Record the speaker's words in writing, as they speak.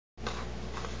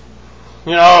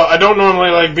You know, I don't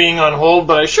normally like being on hold,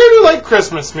 but I sure do like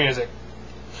Christmas music.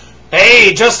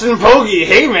 Hey, Justin Pogge.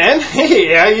 Hey, man.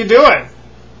 Hey, how you doing?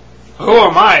 Who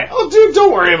am I? Oh, dude,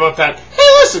 don't worry about that. Hey,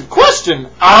 listen, question.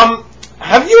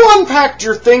 Have you unpacked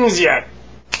your things yet?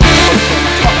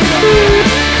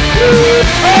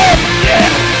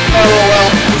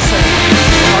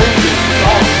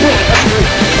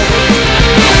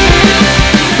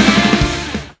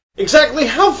 Exactly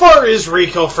how far is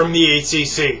Rico from the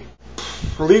ACC?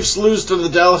 Leafs lose to the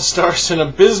Dallas Stars an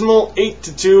abysmal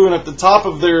 8-2, and at the top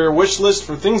of their wish list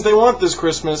for things they want this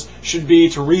Christmas should be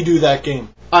to redo that game.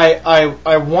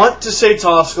 I want to say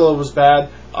Toskala was bad.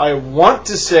 I want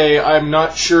to say I'm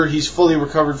not sure he's fully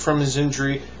recovered from his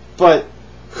injury, but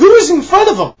who's in front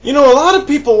of him? You know, a lot of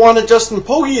people wanted Justin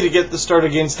Pogge to get the start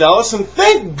against Dallas, and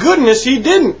thank goodness he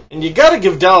didn't. And you gotta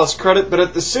give Dallas credit, but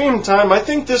at the same time, I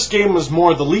think this game was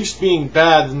more the Leafs being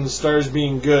bad than the Stars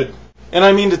being good. And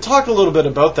I mean, to talk a little bit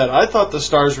about that, I thought the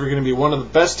Stars were going to be one of the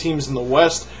best teams in the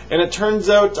West, and it turns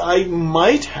out I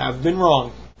might have been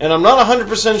wrong. And I'm not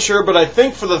 100% sure, but I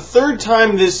think for the third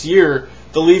time this year,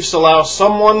 the Leafs allow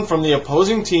someone from the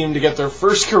opposing team to get their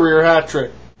first career hat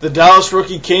trick. The Dallas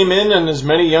rookie came in, and as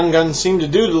many young guns seem to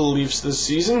do to the Leafs this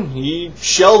season, he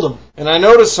shelled them. And I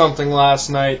noticed something last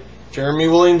night. Jeremy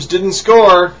Williams didn't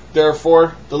score,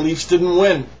 therefore the Leafs didn't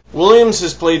win. Williams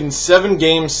has played in 7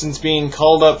 games since being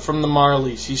called up from the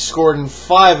Marlies. He scored in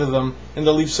 5 of them, and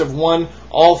the Leafs have won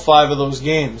all 5 of those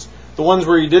games. The ones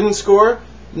where he didn't score,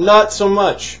 not so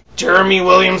much. Jeremy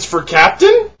Williams for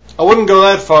captain? I wouldn't go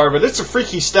that far, but it's a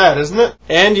freaky stat, isn't it?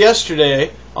 And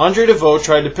yesterday, Andre DeVoe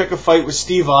tried to pick a fight with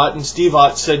Steve Ott, and Steve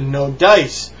Ott said no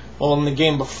dice. Well, in the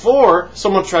game before,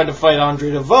 someone tried to fight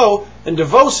Andre DeVoe, and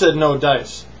DeVoe said no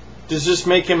dice. Does this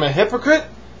make him a hypocrite?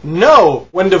 No!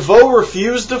 When DeVoe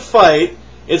refused to fight,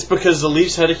 it's because the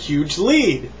Leafs had a huge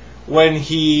lead. When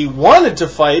he wanted to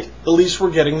fight, the Leafs were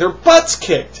getting their butts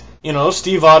kicked. You know,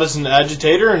 Steve Ott is an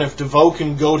agitator, and if DeVoe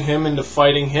can goad him into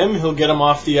fighting him, he'll get him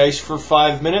off the ice for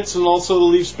 5 minutes, and also the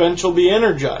Leafs bench will be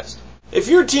energized. If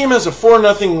your team has a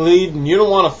 4-0 lead and you don't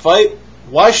want to fight,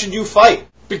 why should you fight?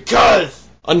 Because!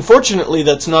 Unfortunately,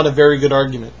 that's not a very good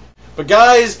argument. But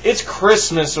guys, it's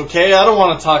Christmas, okay? I don't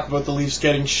want to talk about the Leafs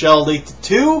getting shelled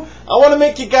 8-2. I want to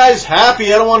make you guys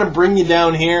happy. I don't want to bring you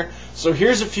down here. So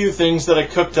here's a few things that I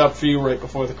cooked up for you right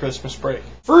before the Christmas break.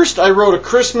 First, I wrote a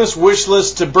Christmas wish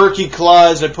list to Berkey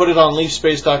Claus. I put it on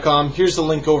leafspace.com. Here's the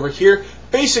link over here.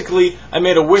 Basically, I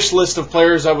made a wish list of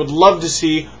players I would love to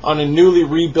see on a newly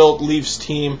rebuilt Leafs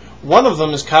team. One of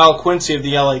them is Kyle Quincy of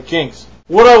the LA Kings.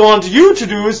 What I want you to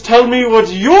do is tell me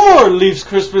what your Leafs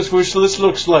Christmas wish list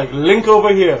looks like. Link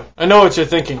over here. I know what you're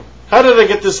thinking. How did I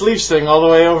get this Leafs thing all the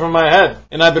way over my head?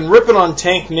 And I've been ripping on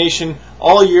Tank Nation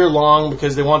all year long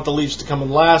because they want the Leafs to come in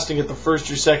last and get the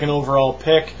 1st or 2nd overall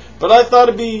pick. But I thought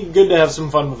it'd be good to have some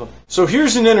fun with them. So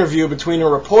here's an interview between a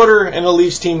reporter and a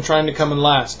Leafs team trying to come in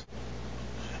last.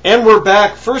 And we're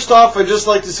back. First off, I'd just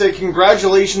like to say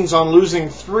congratulations on losing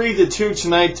 3-2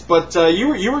 tonight. But you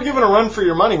were given a run for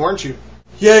your money, weren't you?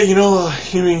 Yeah, you know,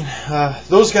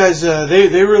 those guys,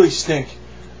 they really stink.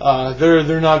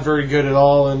 They're not very good at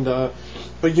all, and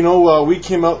but you know, we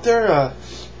came out there,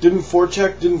 didn't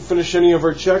forecheck, didn't finish any of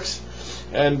our checks,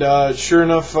 and sure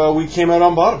enough, we came out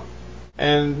on bottom.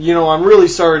 And you know, I'm really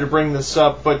sorry to bring this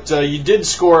up, but you did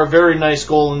score a very nice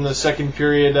goal in the second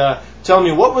period. Tell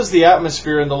me, what was the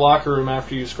atmosphere in the locker room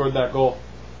after you scored that goal?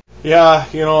 Yeah,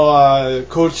 you know,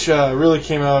 Coach really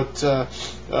came out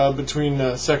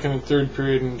between second and third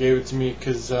period and gave it to me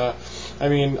because, I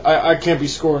mean, I can't be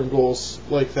scoring goals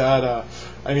like that.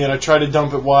 I mean, I tried to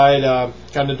dump it wide,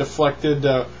 kind of deflected,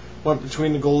 went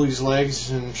between the goalie's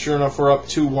legs, and sure enough, we're up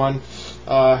 2-1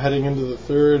 heading into the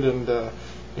third. And,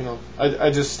 you know, I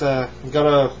just got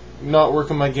to not work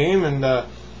on my game and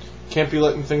can't be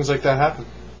letting things like that happen.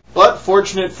 But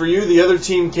fortunate for you, the other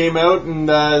team came out, and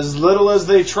as little as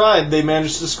they tried, they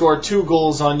managed to score 2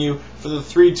 goals on you for the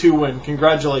 3-2 win.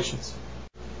 Congratulations.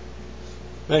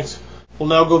 Thanks. We'll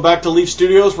now go back to Leaf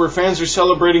Studios, where fans are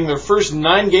celebrating their first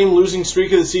 9-game losing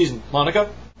streak of the season. Monica?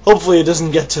 Hopefully it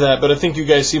doesn't get to that, but I think you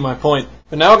guys see my point.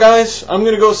 But now, guys, I'm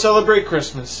going to go celebrate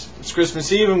Christmas. It's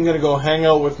Christmas Eve. I'm going to go hang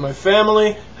out with my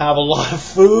family, have a lot of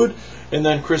food, and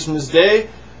then Christmas Day,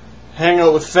 hang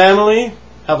out with family,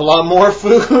 have a lot more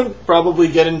food, probably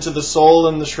get into the sole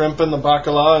and the shrimp and the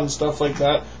bacala and stuff like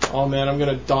that. Oh man, I'm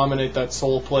going to dominate that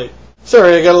sole plate.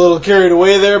 Sorry, I got a little carried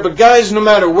away there, but guys, no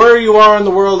matter where you are in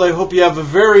the world, I hope you have a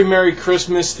very Merry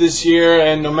Christmas this year,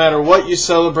 and no matter what you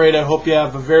celebrate, I hope you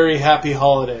have a very happy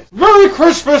holiday. Merry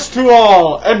Christmas to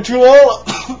all, and to all...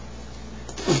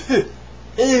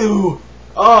 Ew.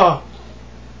 Ah.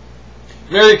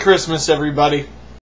 Merry Christmas, everybody.